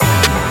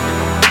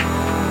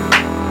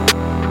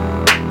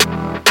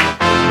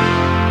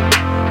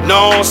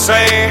Know what I'm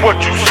saying?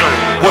 What you say?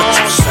 What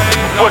you say?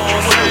 What you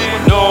say?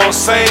 Know what I'm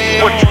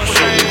saying? What you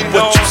say?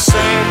 What you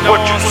say?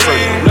 What you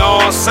say?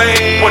 Know what I'm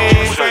saying? What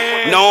you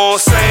say? Know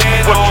what I'm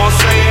saying? What I'm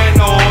saying?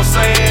 Know what I'm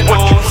saying? What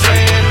I'm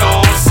saying?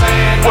 Know what I'm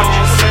saying? What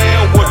I'm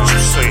saying? What you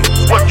say?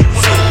 What you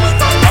say?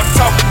 I'm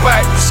talking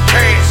about this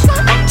cash.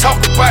 I'm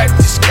talking about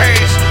this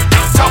cash.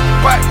 I'm talking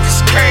about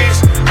this cash.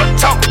 I'm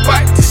talking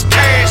about this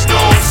cash. Know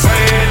what I'm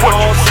saying? What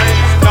I'm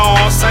saying? Know what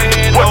I'm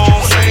saying? What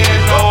I'm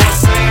saying? Know what I'm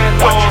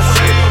saying? What I'm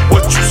saying?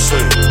 What you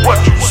say? What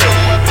you say?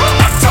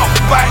 I'm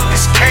talking about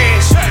this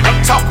cash. I'm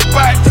talking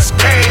about this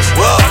cash.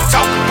 I'm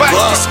talking about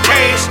this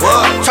cash.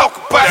 I'm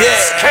talking about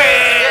this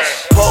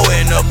cash.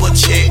 Pulling up a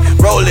check,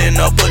 rolling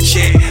up a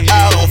check.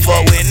 I don't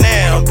fuck with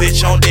now,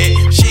 bitch on that.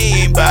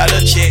 She ain't bout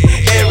a check.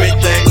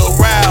 Everything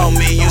around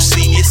me, you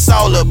see, it's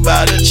all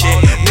about a check.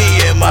 Me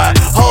and my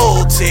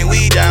whole team,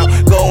 we down,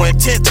 going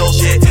 10 toes,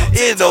 shit.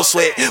 It's no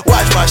sweat.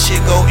 Watch my shit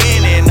go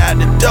in and out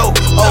the door.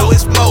 Oh,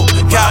 it's more.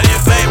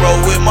 Counting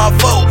bankroll with my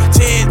vote.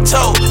 10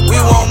 toes, we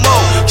want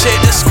more. Check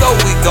the scope,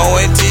 we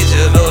going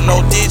digital.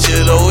 No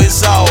digital,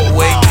 it's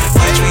always.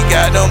 Bitch, we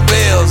got them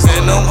bells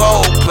and them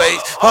whole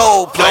place.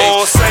 Whole place. Know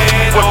what I'm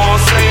saying? Know what I'm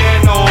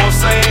saying? Know what I'm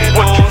saying?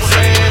 Know what I'm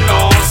saying?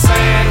 Know what I'm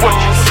saying? What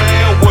I'm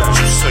saying? What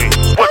you say?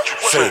 What you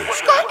say?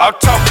 I'm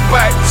talking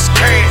about this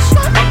cash.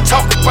 I'm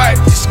talking about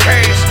this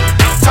cash.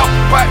 I'm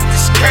talking about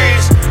this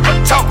cash. I'm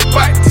talking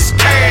about this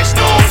cash.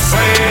 Know what I'm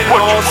saying?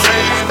 What I'm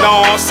saying? Know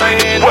what I'm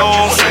saying? Know what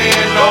I'm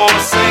saying? Know what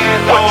I'm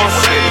saying? What I'm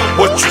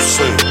saying? What you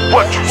say?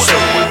 What you say?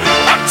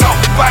 I'm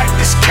talking about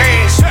this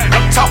cash.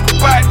 I'm talking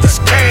about this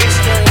cash.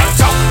 I'm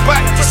talking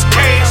about this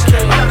cash.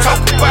 I'm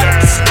talking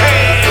about this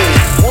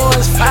cash.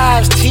 Ones,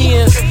 fives,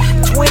 tens,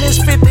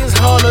 20s, 50s,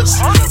 100s.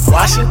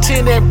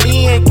 Washington and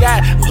Ben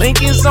got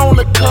Lincolns on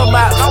the come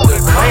out. The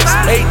cranks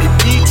made the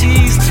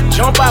DTs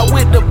jump out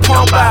with the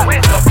pump out.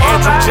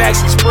 Andrew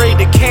Jackson sprayed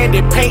the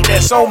candy paint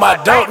that's on my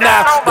dunk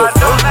now. The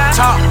first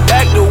top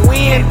back the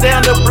wind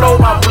down to blow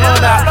my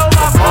blunt out.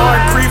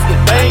 Foreign brief the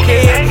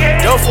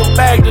bankhead, duffel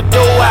bag the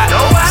door out.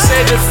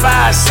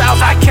 75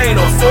 South, I can't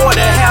afford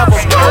to have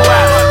a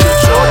blowout. The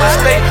Georgia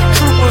State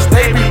troopers,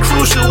 they be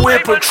crucial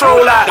with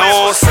patrol out.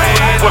 Know what I'm saying?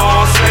 Know what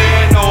I'm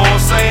saying? Know what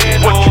I'm saying?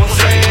 Know what I'm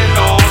saying?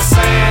 Know what I'm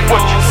saying?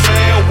 What I'm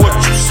saying? What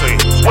you say?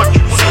 What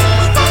you say?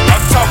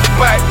 I'm talking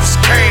about this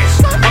cash.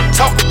 I'm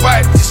talking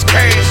about this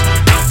cash.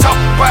 I'm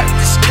talking about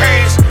this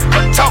cash.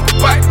 I'm talking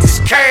about this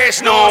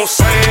cash. Know what I'm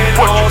saying?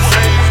 What I'm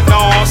saying?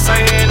 Know what I'm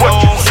saying? Know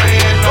what I'm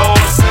saying? Know what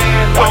I'm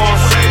saying? What I'm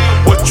saying?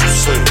 What you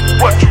say?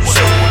 What you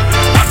say?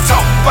 I'm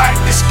talking about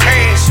this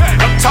cash.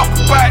 I'm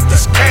talking about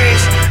this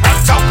cash. I'm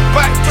talking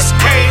about this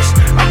cash.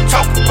 I'm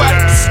talking about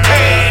this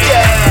cash.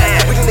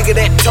 Yeah, we the nigga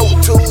that tote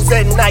tools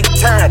at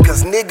nighttime,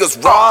 cause niggas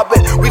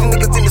robbing. We the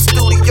niggas in the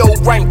studio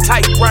writing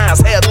tight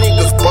rhymes, have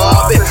niggas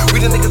bobbing.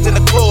 We the niggas in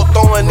the club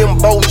throwing them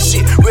bold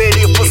shit,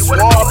 ready for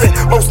swabbing.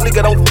 Most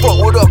niggas don't fuck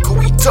with us, cause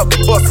we tuck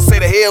and bust and say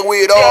the hell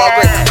with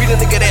Auburn. We the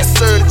nigga that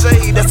serve the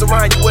J, that's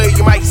around you where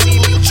you might see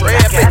me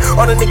trapping.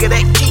 Or the nigga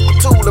that keep a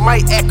tool and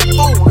might act a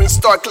fool and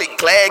start click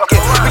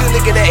clacking. We the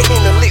nigga that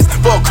hit the licks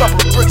for a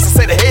couple of bricks and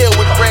say the hell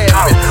with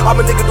rapping. I'm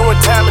a nigga doing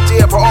time in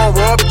jail for all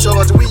robbery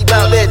charge, and we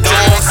bout that Know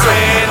what I'm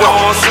saying? Know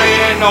what I'm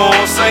saying? Know what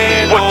I'm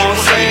saying? Know what I'm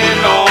saying?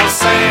 Know what I'm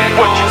saying?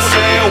 What I'm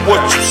saying?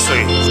 What you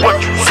say? What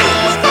you say?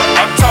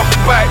 I'm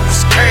talking about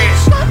this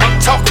cash. I'm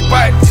talking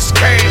about this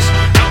cash.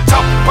 I'm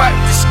talking about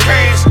this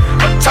cash.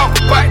 I'm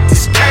talking about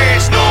this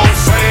cash. Know what I'm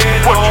saying?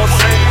 What I'm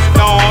saying?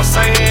 Know what I'm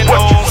saying?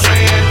 What I'm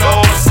saying?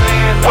 Know what I'm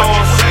saying? What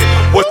I'm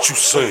saying? What you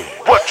say?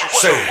 What you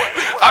say?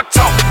 I'm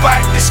talking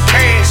about this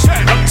cash.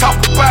 I'm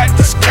talking about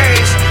this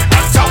cash.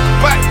 I'm talking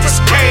about this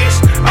cash.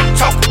 I'm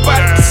talking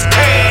about this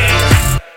cash.